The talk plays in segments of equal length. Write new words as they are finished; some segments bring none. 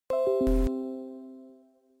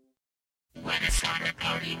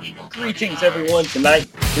Greetings, everyone. Tonight,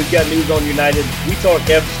 we've got news on United. We talk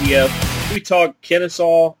FCF. We talk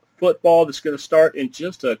Carousel football that's going to start in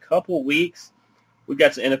just a couple weeks. We've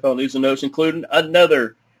got some NFL news and notes, including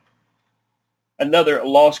another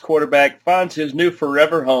lost quarterback finds his new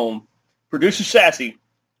forever home. Producer Sassy,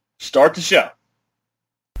 start the show.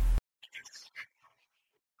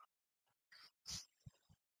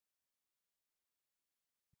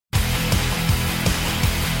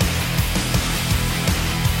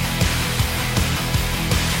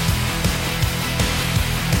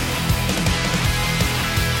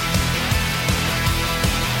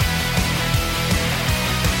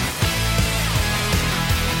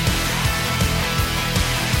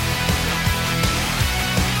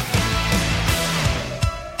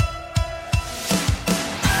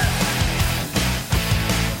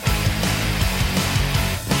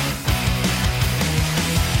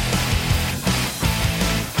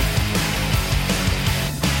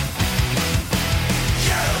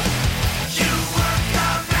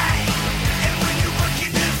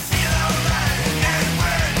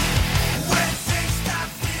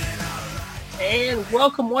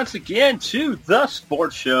 Welcome once again to The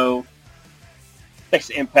Sports Show. Thanks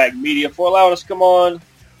to Impact Media for allowing us to come on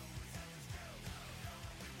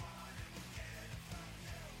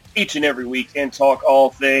each and every week and talk all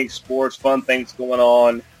things sports, fun things going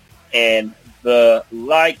on, and the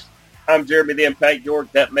like. I'm Jeremy the Impact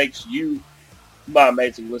York. That makes you my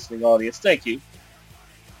amazing listening audience. Thank you.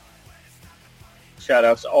 Shout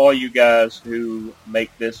outs to all you guys who make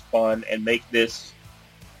this fun and make this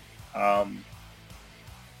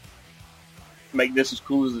as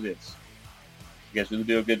cool as it is. You guys really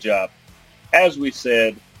do a good job. As we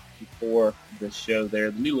said before the show there,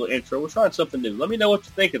 the new little intro, we're trying something new. Let me know what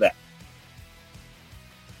you think of that.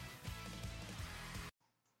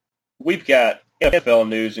 We've got NFL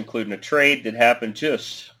news, including a trade that happened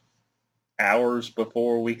just hours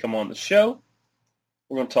before we come on the show.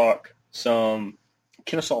 We're going to talk some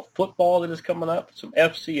Carousel football that is coming up, some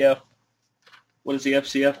FCF. What is the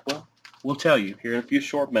FCF? Well, we'll tell you here in a few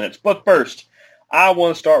short minutes. But first, I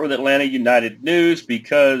want to start with Atlanta United news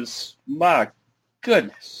because, my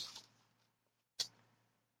goodness,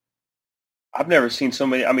 I've never seen so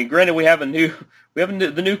many. I mean, granted, we have the new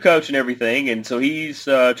coach and everything, and so he's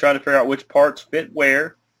trying to figure out which parts fit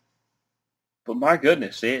where. But my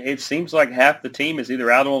goodness, it seems like half the team is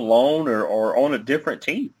either out on loan or on a different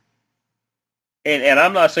team. And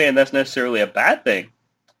I'm not saying that's necessarily a bad thing.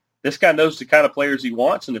 This guy knows the kind of players he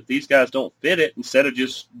wants, and if these guys don't fit it, instead of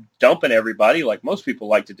just dumping everybody like most people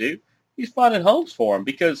like to do, he's finding homes for them.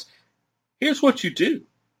 Because here's what you do.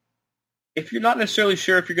 If you're not necessarily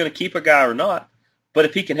sure if you're going to keep a guy or not, but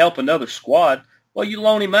if he can help another squad, well, you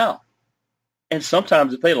loan him out. And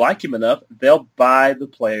sometimes if they like him enough, they'll buy the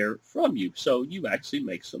player from you, so you actually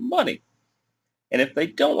make some money. And if they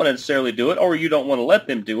don't want to necessarily do it, or you don't want to let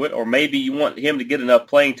them do it, or maybe you want him to get enough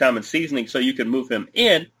playing time and seasoning so you can move him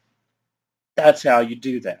in, that's how you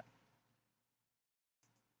do that.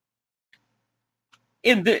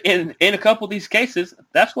 In a couple of these cases,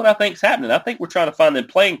 that's what I think is happening. I think we're trying to find them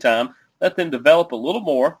playing time, let them develop a little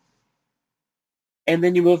more, and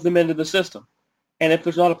then you move them into the system. And if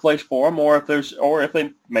there's not a place for them, or if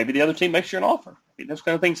maybe the other team makes you an offer, those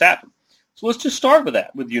kind of things happen. So let's just start with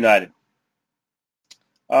that with United.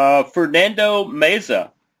 Fernando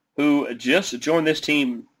Meza, who just joined this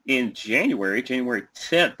team in January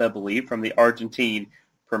 10th, I believe, from the Argentine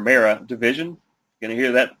Primera Division. Going to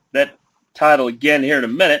hear that title again here in a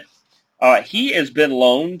minute. He has been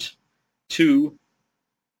loaned to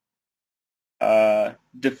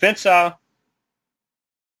Defensa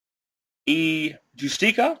y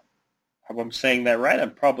Justicia. I hope I'm saying that right.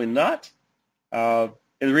 I'm probably not. And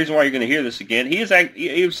the reason why you're going to hear this again, he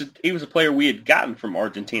was a player we had gotten from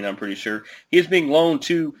Argentina, I'm pretty sure. He is being loaned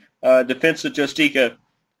to Defensa Justicia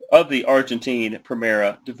of the Argentine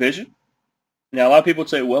Primera Division. Now, a lot of people would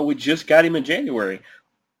say, well, we just got him in January.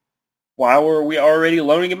 Why were we already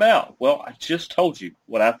loaning him out? Well, I just told you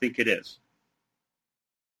what I think it is.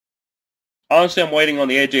 Honestly, I'm waiting on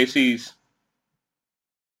the AJC's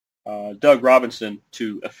Doug Robinson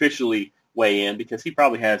to officially weigh in because he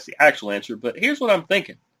probably has the actual answer. But here's what I'm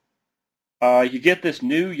thinking. You get this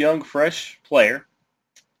new, young, fresh player.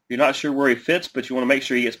 You're not sure where he fits, but you want to make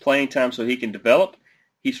sure he gets playing time so he can develop.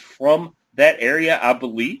 He's from that area, I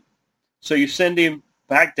believe. So you send him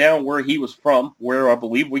back down where he was from, where I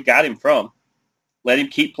believe we got him from. Let him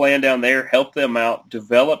keep playing down there, help them out,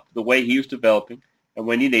 develop the way he was developing. And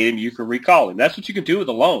when you need him, you can recall him. That's what you can do with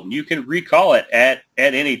a loan. You can recall it at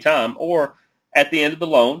any time or at the end of the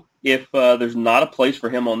loan if there's not a place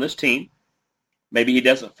for him on this team. Maybe he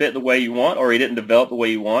doesn't fit the way you want, or he didn't develop the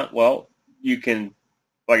way you want. Well, you can,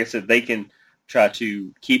 like I said, they can try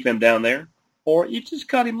to keep him down there, or you just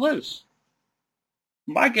cut him loose.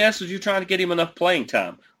 My guess is you're trying to get him enough playing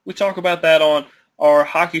time. We talk about that on our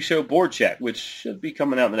hockey show board chat, which should be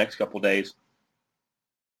coming out in the next couple of days.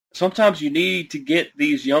 Sometimes you need to get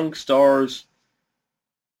these young stars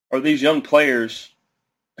or these young players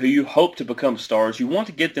who you hope to become stars. You want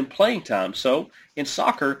to get them playing time. So in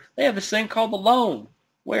soccer, they have this thing called the loan,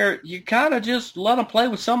 where you kind of just let them play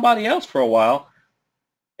with somebody else for a while.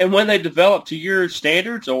 And when they develop to your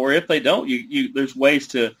standards, or if they don't, there's ways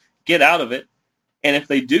to get out of it. And if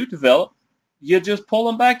they do develop, you just pull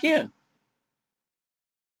them back in.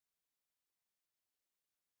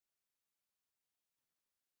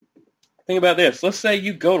 Think about this. Let's say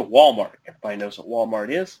you go to Walmart. Everybody knows what Walmart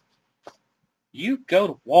is. You go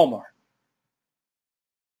to Walmart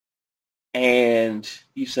and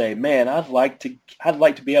you say, "Man, I'd like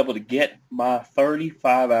to be able to get my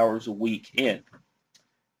 35 hours a week in."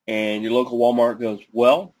 And your local Walmart goes,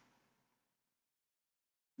 "Well,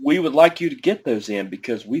 we would like you to get those in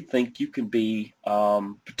because we think you can be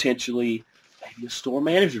potentially maybe a store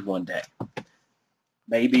manager one day.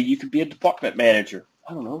 Maybe you could be a department manager.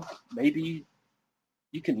 I don't know. Maybe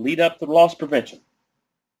you can lead up the loss prevention."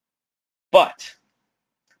 But,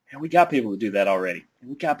 and we got people to do that already.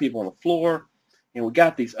 And we got people on the floor, and we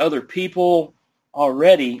got these other people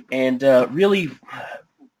already. And really,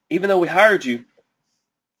 even though we hired you,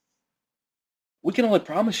 we can only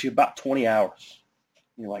promise you about 20 hours.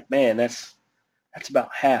 And you're like, "Man, that's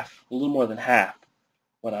about half, a little more than half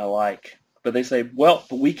what I like." But they say, "Well,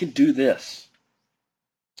 but we can do this."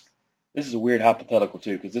 This is a weird hypothetical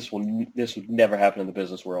too, because this would never happen in the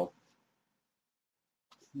business world.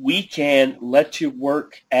 We can let you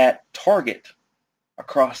work at Target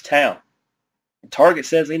across town. And Target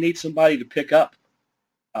says they need somebody to pick up.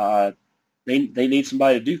 They need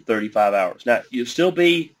somebody to do 35 hours. Now, you'll still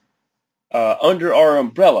be under our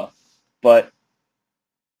umbrella, but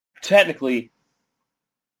technically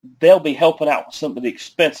they'll be helping out with some of the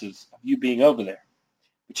expenses of you being over there.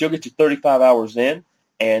 But you'll get your 35 hours in,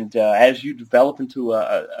 and as you develop into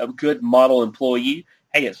a good model employee,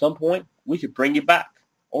 hey, at some point we could bring you back.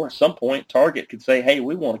 Or at some point, Target could say, "Hey,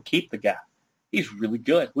 we want to keep the guy. He's really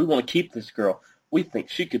good. We want to keep this girl. We think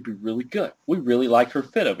she could be really good. We really like her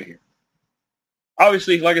fit over here."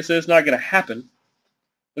 Obviously, like I said, it's not going to happen.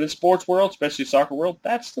 But in the sports world, especially soccer world,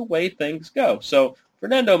 that's the way things go. So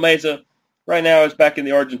Fernando Meza right now is back in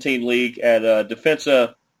the Argentine league at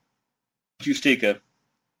Defensa Justica.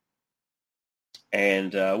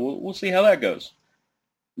 And we'll see how that goes.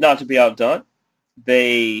 Not to be outdone,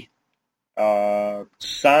 they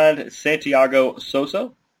signed Santiago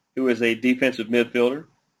Sosa, who is a defensive midfielder,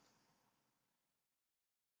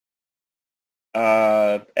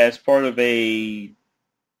 as part of a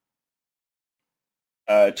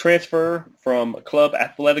transfer from Club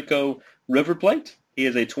Atletico River Plate. He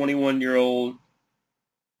is a 21-year-old.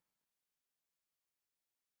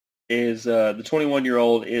 The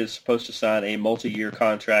 21-year-old is supposed to sign a multi-year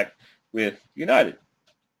contract with United.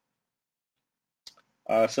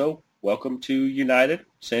 So, welcome to United,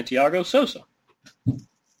 Santiago Sosa.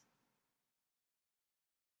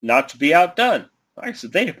 Not to be outdone. Like I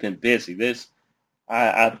said, they have been busy.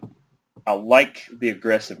 I like the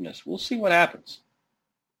aggressiveness. We'll see what happens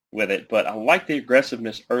with it, but I like the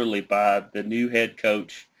aggressiveness early by the new head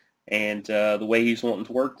coach and the way he's wanting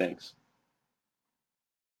to work things.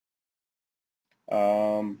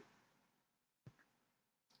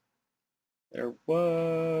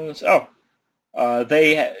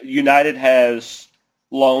 United has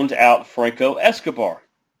loaned out Franco Escobar.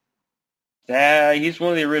 He's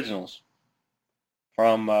one of the originals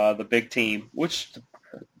from the big team, which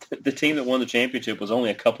the team that won the championship was only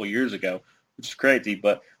a couple years ago, which is crazy.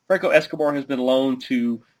 But Franco Escobar has been loaned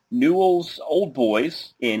to Newell's Old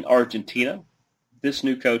Boys in Argentina. This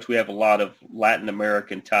new coach, we have a lot of Latin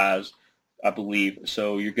American ties, I believe.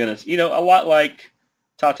 So you're going to, a lot like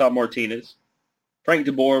Tata Martinez. Frank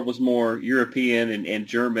de Boer was more European and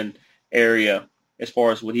German area as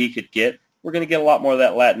far as what he could get. We're going to get a lot more of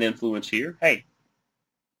that Latin influence here. Hey,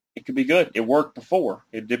 it could be good. It worked before.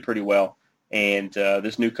 It did pretty well. And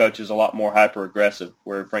this new coach is a lot more hyper-aggressive,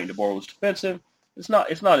 where Frank de Boer was defensive. It's not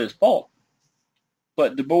his fault.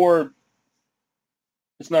 But de Boer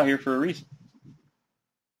is not here for a reason.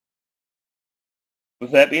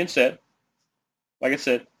 With that being said, like I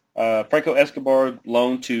said, Franco Escobar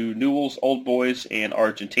loaned to Newell's Old Boys in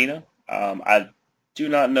Argentina. I do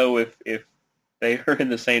not know if they are in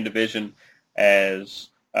the same division as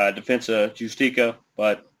Defensa Justica,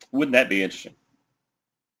 but wouldn't that be interesting?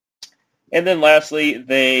 And then lastly,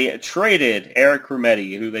 they traded Eric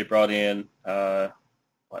Remetti, who they brought in, a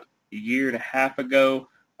year and a half ago.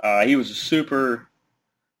 He was a super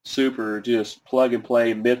just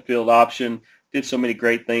plug-and-play midfield option. Did so many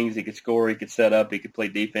great things. He could score. He could set up. He could play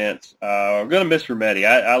defense. I'm going to miss Remetti.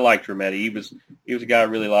 I liked Remetti. He was a guy I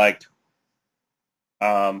really liked.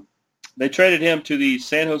 They traded him to the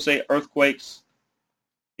San Jose Earthquakes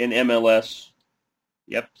in MLS.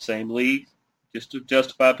 Yep, same league. Just to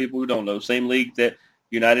justify people who don't know, same league that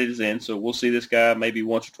United is in. So we'll see this guy maybe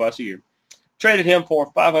once or twice a year. Traded him for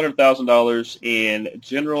 $500,000 in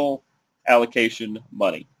general allocation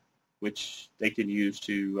money, which they can use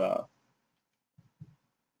to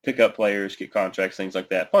pick up players, get contracts, things like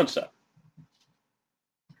that. Fun stuff.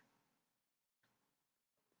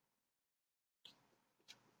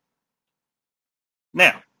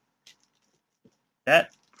 Now,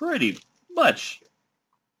 that pretty much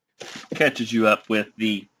catches you up with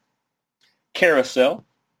the carousel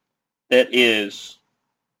that is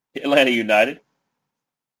Atlanta United.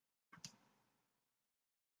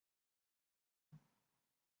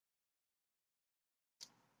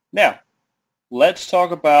 Now, let's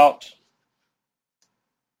talk about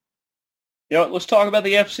the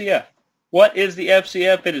FCF. What is the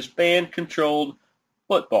FCF? It is fan-controlled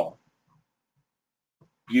football.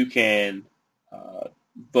 You can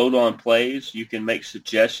vote on plays. You can make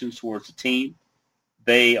suggestions towards the team.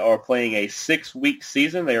 They are playing a 6-week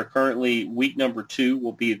season. They are currently week number 2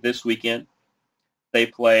 will be this weekend. They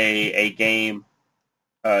play a game,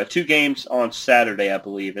 2 games on Saturday, I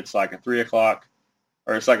believe. It's like a 3 o'clock,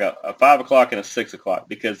 or it's like a 5 o'clock and a 6 o'clock,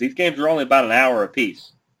 because these games are only about an hour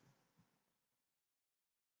apiece.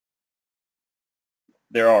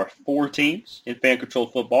 There are 4 teams in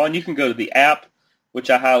fan-controlled football, and you can go to the app, which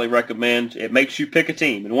I highly recommend. It makes you pick a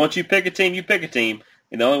team. And once you pick a team, you pick a team.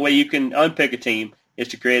 And the only way you can unpick a team is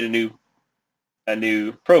to create a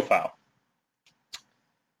new profile.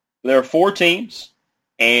 There are 4 teams,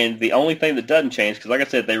 and the only thing that doesn't change, because like I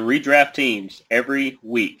said, they redraft teams every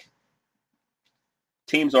week.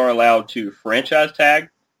 Teams are allowed to franchise tag,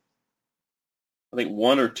 I think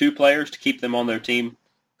 1 or 2 players to keep them on their team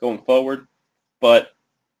going forward. But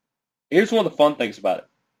here's one of the fun things about it.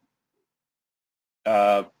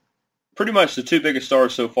 Pretty much the 2 biggest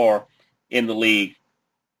stars so far in the league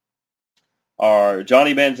are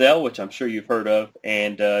Johnny Manziel, which I'm sure you've heard of,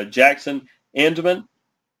 and Jackson Endman.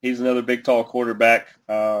 He's another big, tall quarterback.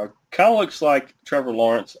 Kind of looks like Trevor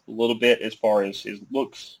Lawrence a little bit as far as his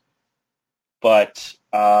looks. But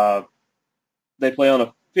they play on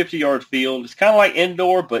a 50-yard field. It's kind of like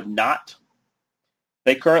indoor, but not.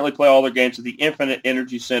 They currently play all their games at the Infinite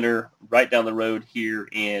Energy Center right down the road here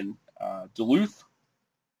in Duluth.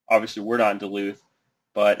 Obviously, we're not in Duluth,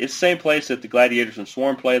 but it's the same place that the Gladiators and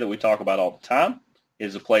Swarm play that we talk about all the time. It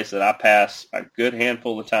is a place that I pass a good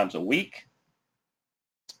handful of times a week.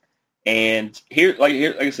 And like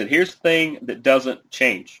I said, here's the thing that doesn't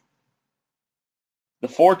change. The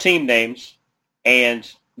 4 team names,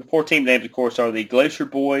 of course, are the Glacier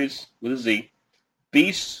Boys with a Z,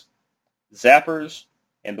 Beasts, Zappers,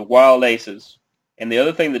 and the Wild Aces. And the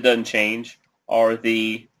other thing that doesn't change are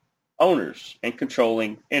the owners and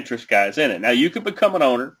controlling interest guys in it. Now, you can become an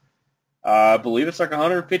owner. I believe it's like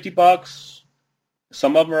 $150.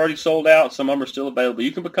 Some of them are already sold out. Some of them are still available.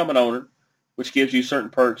 You can become an owner, which gives you certain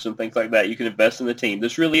perks and things like that. You can invest in the team.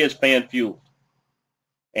 This really is fan-fueled.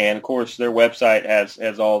 And, of course, their website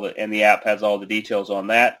has all the, and the app has all the details on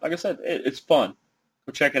that. Like I said, it's fun.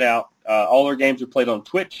 Go check it out. All their games are played on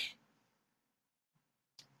Twitch.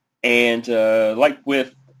 And like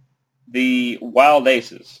with the Wild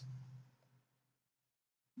Aces,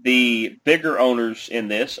 the bigger owners in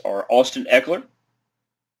this are Austin Eckler,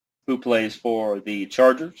 who plays for the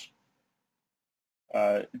Chargers,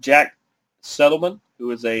 Jack Settleman, who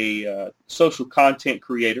is a social content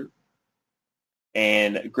creator,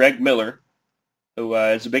 and Greg Miller, who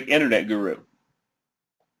is a big internet guru.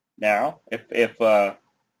 Now, if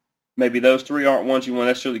maybe those 3 aren't ones you want to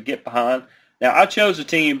necessarily get behind. Now, I chose a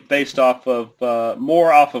team based off of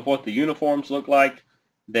more off of what the uniforms look like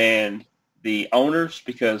than the owners,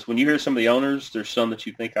 because when you hear some of the owners, there's some that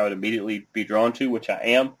you think I would immediately be drawn to, which I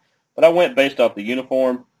am. But I went based off the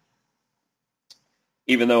uniform,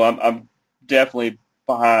 even though I'm definitely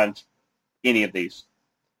behind any of these.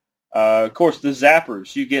 Of course, the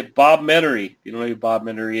Zappers. You get Bob Menery. If you don't know who Bob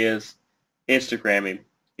Menery is, Instagram him.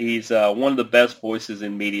 He's one of the best voices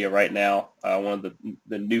in media right now, one of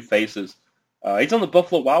the new faces. He's on the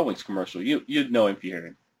Buffalo Wild Wings commercial. You'd know him if you hear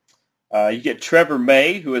him. You get Trevor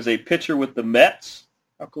May, who is a pitcher with the Mets.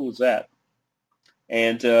 How cool is that?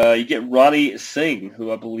 And you get Ronnie Singh,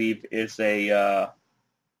 who I believe is a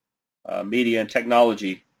media and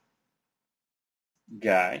technology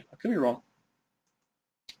guy. I could be wrong.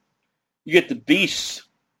 You get the Beast.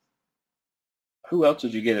 Who else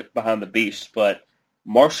did you get behind the Beast? But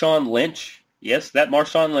Marshawn Lynch. Yes, that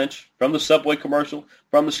Marshawn Lynch from the Subway commercial,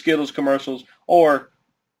 from the Skittles commercials, or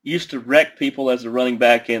used to wreck people as a running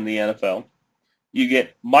back in the NFL. You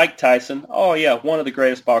get Mike Tyson. Oh, yeah, one of the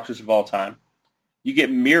greatest boxers of all time. You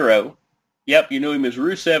get Miro. Yep, you knew him as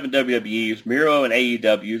Rusev in WWE. He's Miro in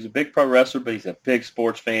AEW. He's a big pro wrestler, but he's a big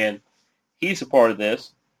sports fan. He's a part of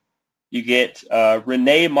this. You get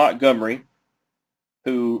Renee Montgomery,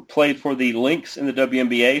 who played for the Lynx in the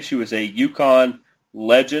WNBA. She was a UConn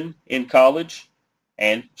legend in college,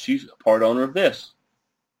 and she's a part owner of this.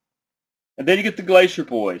 And then you get the Glacier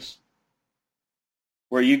Boys,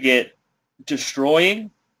 where you get Destroying,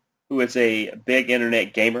 who is a big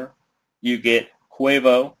internet gamer. You get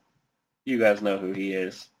Quavo. You guys know who he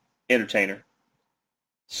is. Entertainer.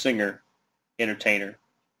 Singer. Entertainer.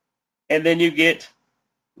 And then you get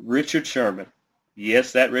Richard Sherman.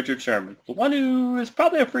 Yes, that Richard Sherman. The one who is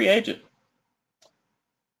probably a free agent.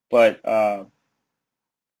 But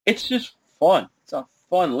it's just fun. It's a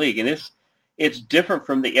fun league. And it's different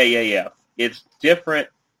from the AAF. It's different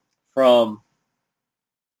from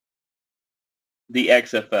the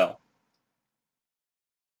XFL.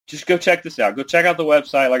 Just go check this out. Go check out the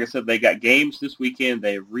website. Like I said, they got games this weekend.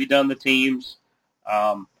 They've redone the teams.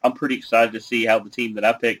 I'm pretty excited to see how the team that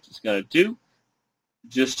I picked is going to do.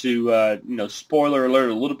 Just to spoiler alert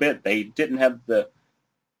a little bit, they didn't have a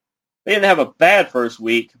bad first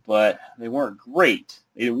week, but they weren't great.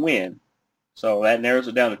 They didn't win, so that narrows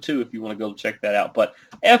it down to 2 if you want to go check that out. But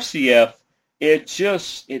FCF,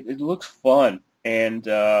 it looks fun, and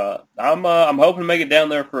I'm hoping to make it down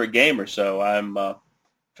there for a game or so. I'm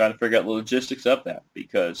trying to figure out the logistics of that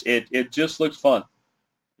because it just looks fun.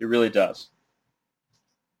 It really does.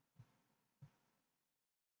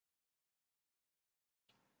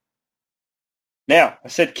 Now, I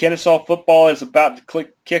said Kennesaw football is about to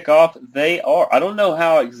kick off. They are. I don't know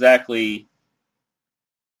how exactly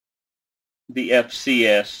the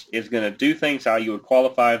FCS is going to do things, how you would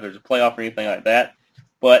qualify if there's a playoff or anything like that.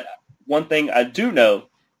 But one thing I do know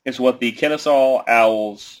is what the Kennesaw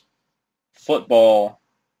Owls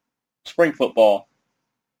spring football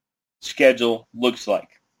schedule looks like.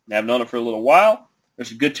 Now, I've known it for a little while.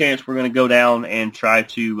 There's a good chance we're going to go down and try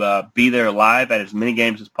to be there live at as many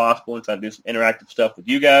games as possible and try to do some interactive stuff with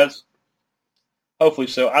you guys. Hopefully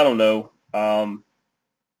so. I don't know.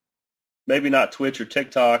 Maybe not Twitch or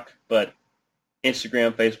TikTok, but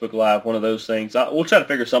Instagram, Facebook Live, one of those things. We'll try to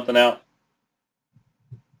figure something out.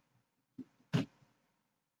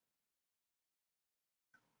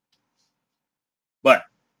 But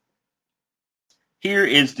here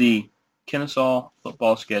is the Kennesaw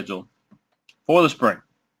football schedule for the spring.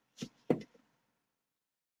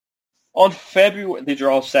 These are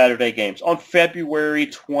all Saturday games. On February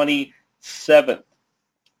 27th,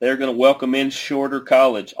 they're going to welcome in Shorter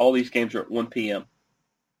College. All these games are at 1 p.m.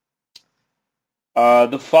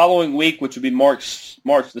 The following week, which would be March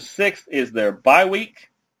the 6th, is their bye week.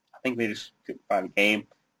 I think they just couldn't find a game,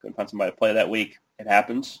 couldn't find somebody to play that week. It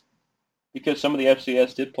happens because some of the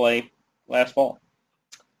FCS did play last fall.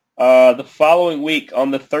 The following week,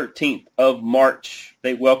 on the 13th of March,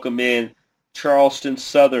 they welcome in Charleston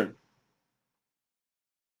Southern.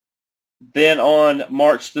 Then on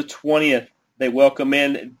March the 20th, they welcome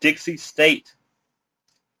in Dixie State.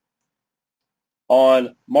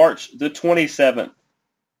 On March the 27th,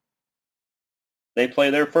 they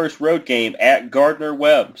play their first road game at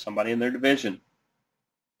Gardner-Webb, somebody in their division.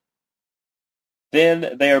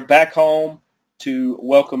 Then they are back home to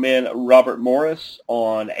welcome in Robert Morris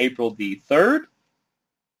on April the 3rd.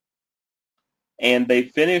 And they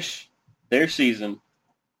finish their season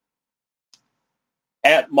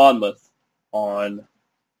at Monmouth on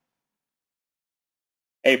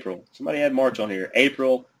April. Somebody had March on here.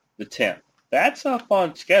 April the 10th. That's a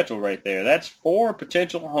fun schedule right there. That's 4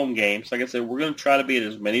 potential home games. Like I said, we're going to try to be at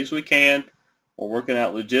as many as we can. We're working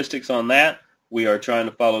out logistics on that. We are trying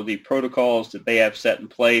to follow the protocols that they have set in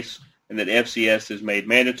place and that FCS has made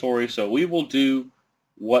mandatory. So we will do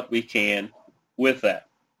what we can with that.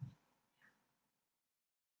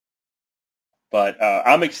 But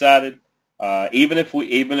I'm excited. Even if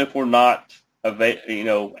we're not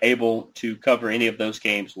able to cover any of those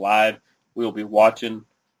games live, we'll be watching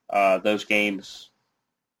those games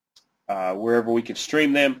wherever we can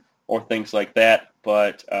stream them or things like that.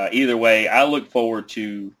 But either way, I look forward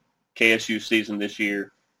to KSU season this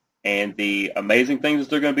year and the amazing things that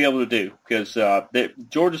they're going to be able to do because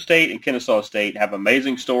Georgia State and Kennesaw State have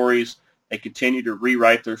amazing stories. They continue to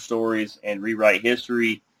rewrite their stories and rewrite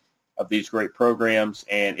history of these great programs,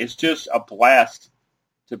 and it's just a blast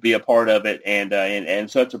to be a part of it, and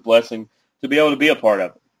such a blessing to be able to be a part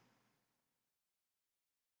of it.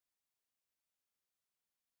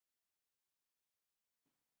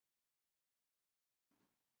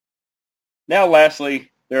 Now,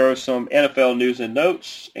 lastly, there are some NFL news and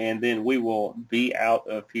notes, and then we will be out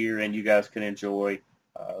of here, and you guys can enjoy.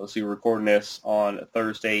 Let's see, we're recording this on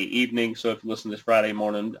Thursday evening, so if you listen this Friday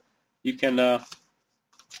morning, you can go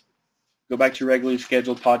back to your regularly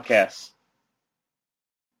scheduled podcasts.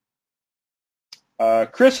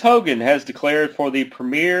 Chris Hogan has declared for the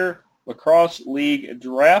Premier Lacrosse League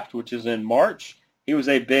draft, which is in March. He was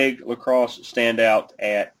a big lacrosse standout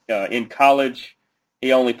in college.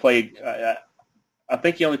 He only played, I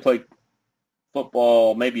think he only played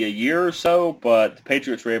football maybe a year or so, but the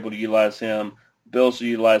Patriots were able to utilize him. Bills to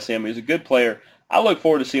utilize him. He's a good player. I look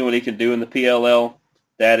forward to seeing what he can do in the PLL.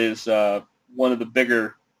 That is one of the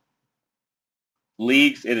bigger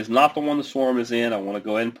leagues. It is not the one the Swarm is in. I want to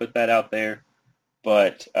go ahead and put that out there.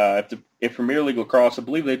 But if Premier League Lacrosse, I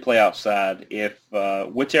believe they play outside. If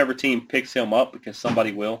whichever team picks him up, because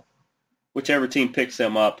somebody will, whichever team picks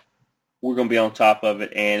him up, we're going to be on top of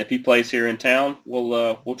it. And if he plays here in town,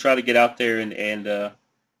 we'll try to get out there and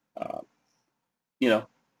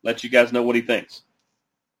let you guys know what he thinks.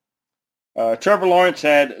 Trevor Lawrence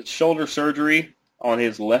had shoulder surgery on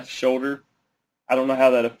his left shoulder. I don't know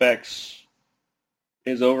how that affects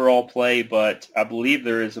his overall play, but I believe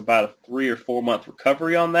there is about a 3 or 4 month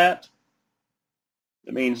recovery on that.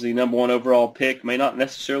 That means the number one overall pick may not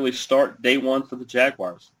necessarily start day one for the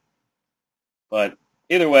Jaguars. But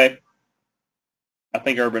either way, I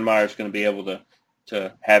think Urban Meyer is going to be able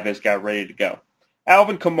to have his guy ready to go.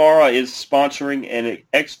 Alvin Kamara is sponsoring an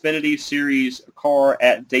Xfinity Series car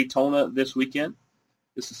at Daytona this weekend.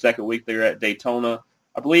 This is the second week they're at Daytona.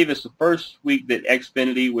 I believe it's the first week that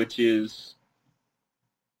Xfinity, which is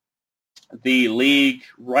the league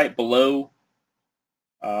right below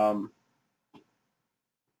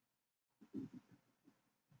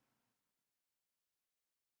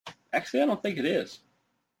actually, I don't think it is.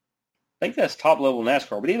 I think that's top-level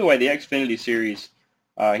NASCAR. But either way, the Xfinity Series,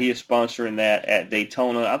 he is sponsoring that at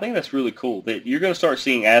Daytona. I think that's really cool. That you're going to start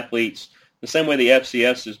seeing athletes the same way the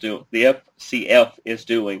FCF is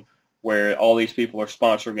doing, where all these people are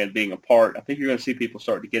sponsoring and being a part. I think you're going to see people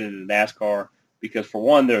start to get into NASCAR because, for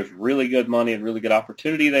one, there's really good money and really good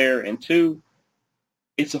opportunity there, and two,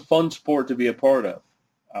 it's a fun sport to be a part of.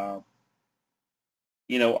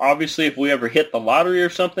 Obviously, if we ever hit the lottery or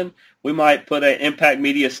something, we might put an Impact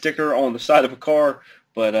Media sticker on the side of a car,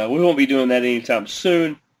 but we won't be doing that anytime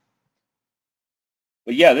soon.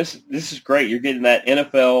 But yeah, this is great. You're getting that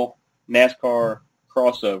NFL NASCAR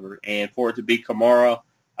crossover, and for it to be Kamara,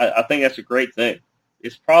 I think that's a great thing.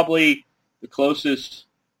 It's probably the closest.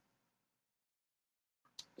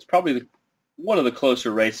 It's probably one of the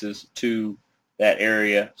closer races to that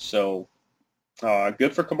area. So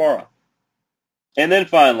good for Kamara. And then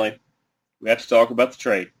finally, we have to talk about the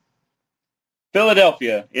trade.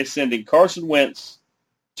 Philadelphia is sending Carson Wentz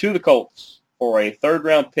to the Colts for a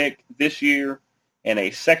third-round pick this year and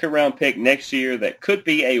a second-round pick next year that could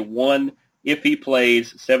be a 1 if he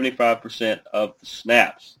plays 75% of the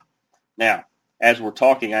snaps. Now, as we're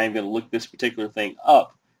talking, I am going to look this particular thing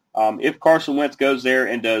up. If Carson Wentz goes there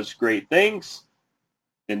and does great things,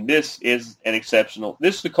 then this is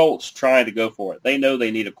this is the Colts trying to go for it. They know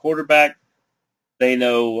they need a quarterback. They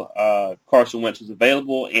know Carson Wentz is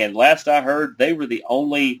available, and last I heard, they were the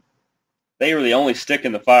only stick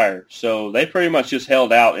in the fire. So they pretty much just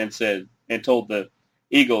held out and told the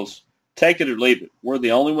Eagles, take it or leave it. We're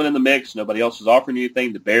the only one in the mix. Nobody else is offering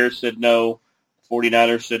anything. The Bears said no. The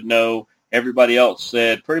 49ers said no. Everybody else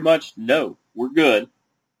said pretty much no. We're good.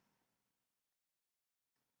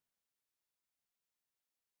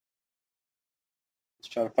 Let's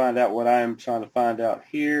try to find out what I'm trying to find out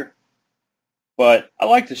here. But I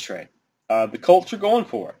like this trade. The Colts are going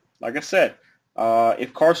for it. Like I said,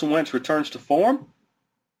 if Carson Wentz returns to form,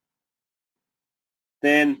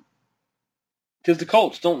 then because the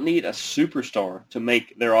Colts don't need a superstar to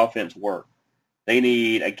make their offense work. They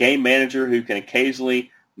need a game manager who can occasionally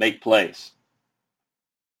make plays.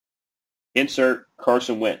 Insert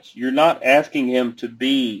Carson Wentz. You're not asking him to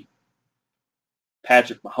be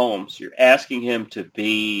Patrick Mahomes. You're asking him to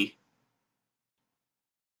be,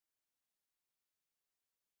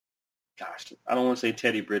 gosh, I don't want to say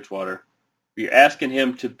Teddy Bridgewater. You're asking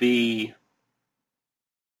him to be,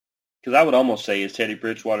 because I would almost say, is Teddy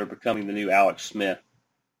Bridgewater becoming the new Alex Smith?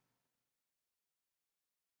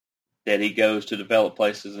 That he goes to develop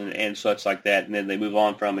places and such like that, and then they move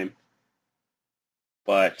on from him.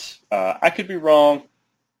 But I could be wrong.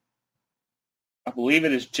 I believe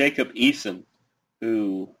it is Jacob Eason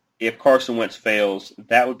who, if Carson Wentz fails,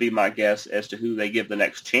 that would be my guess as to who they give the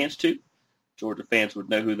next chance to. Georgia fans would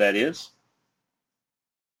know who that is.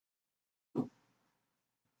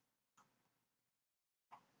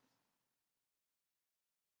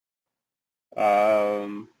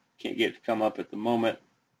 Can't get it to come up at the moment.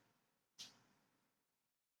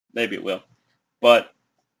 Maybe it will. But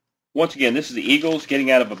once again, this is the Eagles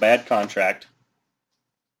getting out of a bad contract.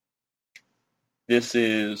 This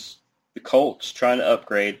is the Colts trying to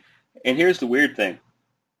upgrade. And here's the weird thing.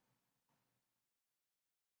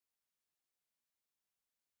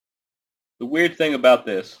 The weird thing about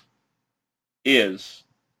this is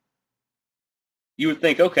you would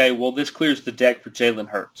think, okay, well, this clears the deck for Jalen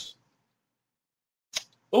Hurts.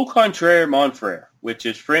 Au contraire, mon frère, which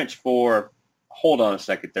is French for, hold on a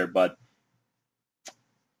second there, bud.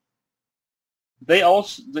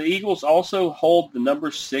 The Eagles also hold the number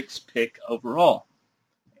 6 pick overall,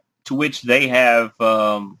 to which they have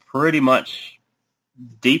pretty much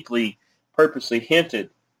deeply, purposely hinted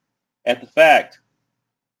at the fact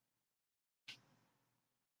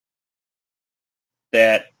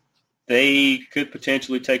that they could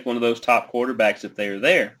potentially take one of those top quarterbacks if they are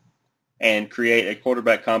there and create a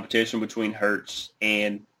quarterback competition between Hurts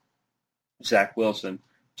and Zach Wilson,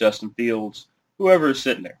 Justin Fields, whoever is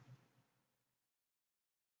sitting there.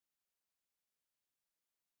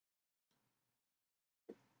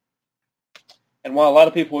 And while a lot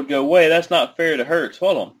of people would go, wait, that's not fair to Hurts.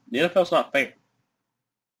 Hold on. The NFL's not fair.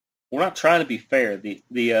 We're not trying to be fair. The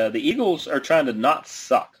Eagles are trying to not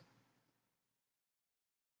suck.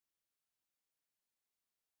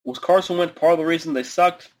 Was Carson Wentz part of the reason they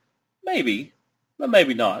sucked? Maybe, but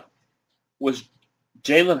maybe not. Was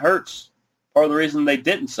Jalen Hurts part of the reason they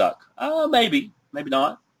didn't suck? Maybe, maybe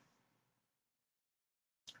not.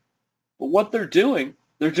 But what they're doing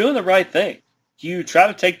the right thing. You try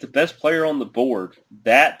to take the best player on the board.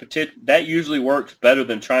 That usually works better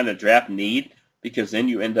than trying to draft need because then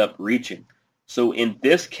you end up reaching. So in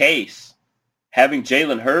this case, having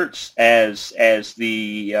Jalen Hurts as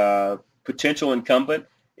the potential incumbent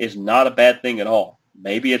is not a bad thing at all.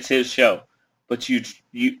 Maybe it's his show. But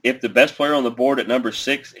if the best player on the board at number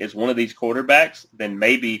 6 is one of these quarterbacks, then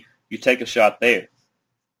maybe you take a shot there.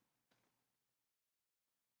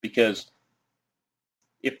 Because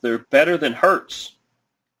if they're better than Hurts,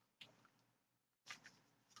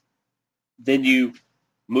 then you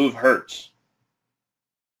move Hurts.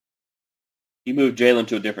 You move Jalen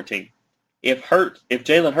to a different team. If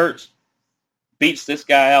Jalen Hurts beats this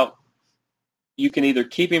guy out, you can either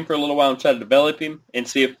keep him for a little while and try to develop him and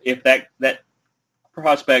see if that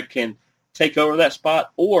prospect can take over that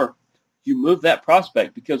spot, or you move that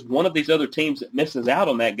prospect because one of these other teams that misses out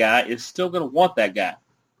on that guy is still going to want that guy.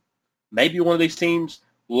 Maybe one of these teams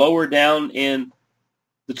lower down in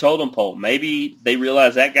the totem pole. Maybe they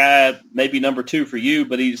realize that guy may be number 2 for you,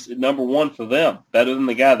 but he's number 1 for them, better than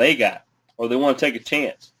the guy they got, or they want to take a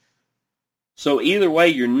chance. So either way,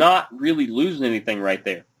 you're not really losing anything right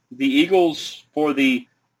there. The Eagles, for the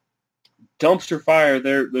dumpster fire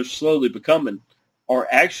they're slowly becoming, are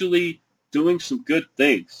actually doing some good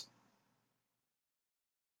things.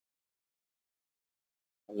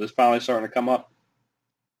 Is this finally starting to come up?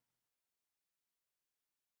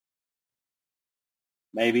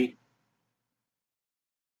 Maybe.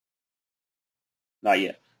 Not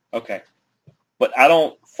yet. Okay. But I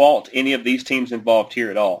don't fault any of these teams involved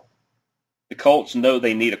here at all. The Colts know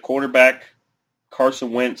they need a quarterback.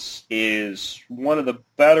 Carson Wentz is one of the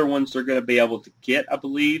better ones they're going to be able to get, I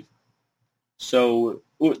believe. So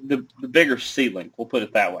the bigger ceiling, we'll put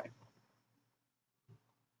it that way.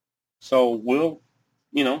 So we'll,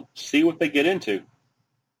 see what they get into.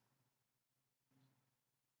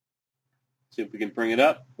 See if we can bring it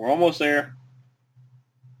up. We're almost there.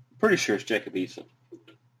 I'm pretty sure it's Jacob Eason.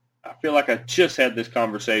 I feel like I just had this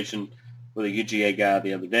conversation with a UGA guy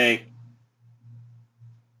the other day.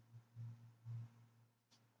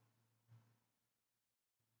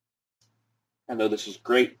 I know this is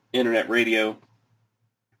great internet radio.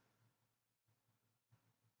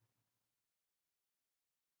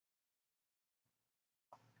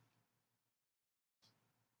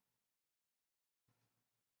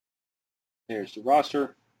 There's the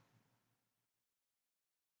roster.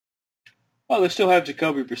 Oh, they still have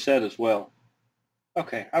Jacoby Brissett as well.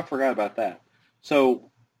 Okay, I forgot about that. So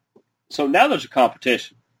now there's a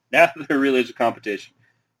competition. Now there really is a competition.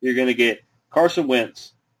 You're going to get Carson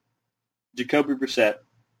Wentz, Jacoby Brissett,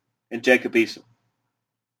 and Jacob Eason.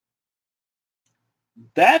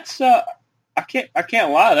 That's I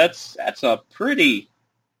can't lie. That's a pretty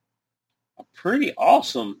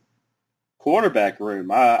awesome quarterback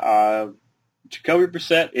room. Jacoby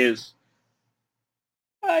Brissett is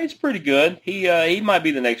he's pretty good. He might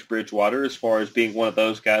be the next Bridgewater as far as being one of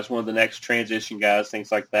those guys, one of the next transition guys,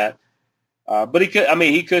 things like that. But he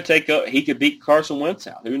could beat Carson Wentz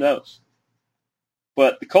out. Who knows?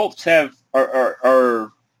 But the Colts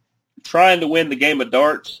are trying to win the game of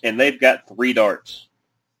darts, and they've got 3 darts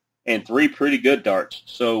and 3 pretty good darts.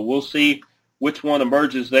 So we'll see which one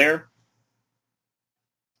emerges there.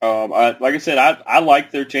 Like I said, I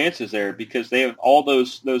like their chances there because they have all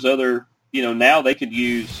those other, now they could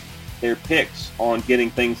use their picks on getting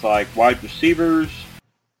things like wide receivers,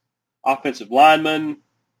 offensive linemen,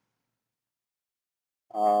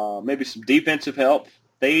 maybe some defensive help.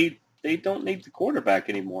 They don't need the quarterback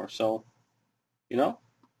anymore. So,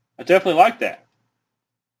 I definitely like that.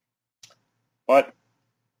 But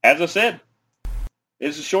as I said,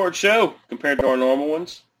 it's a short show compared to our normal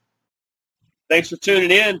ones. Thanks for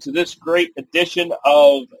tuning in to this great edition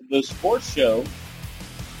of the sports show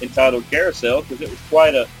entitled Carousel, because it was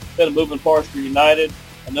quite a bit of moving parts for United.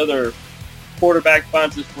 Another quarterback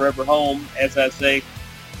finds his forever home, as I say,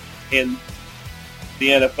 in the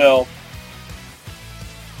NFL.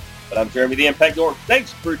 But I'm Jeremy the Impact Norton.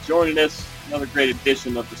 Thanks for joining us. Another great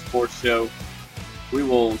edition of the sports show. We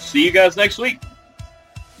will see you guys next week.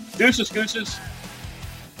 Deuces, gooses.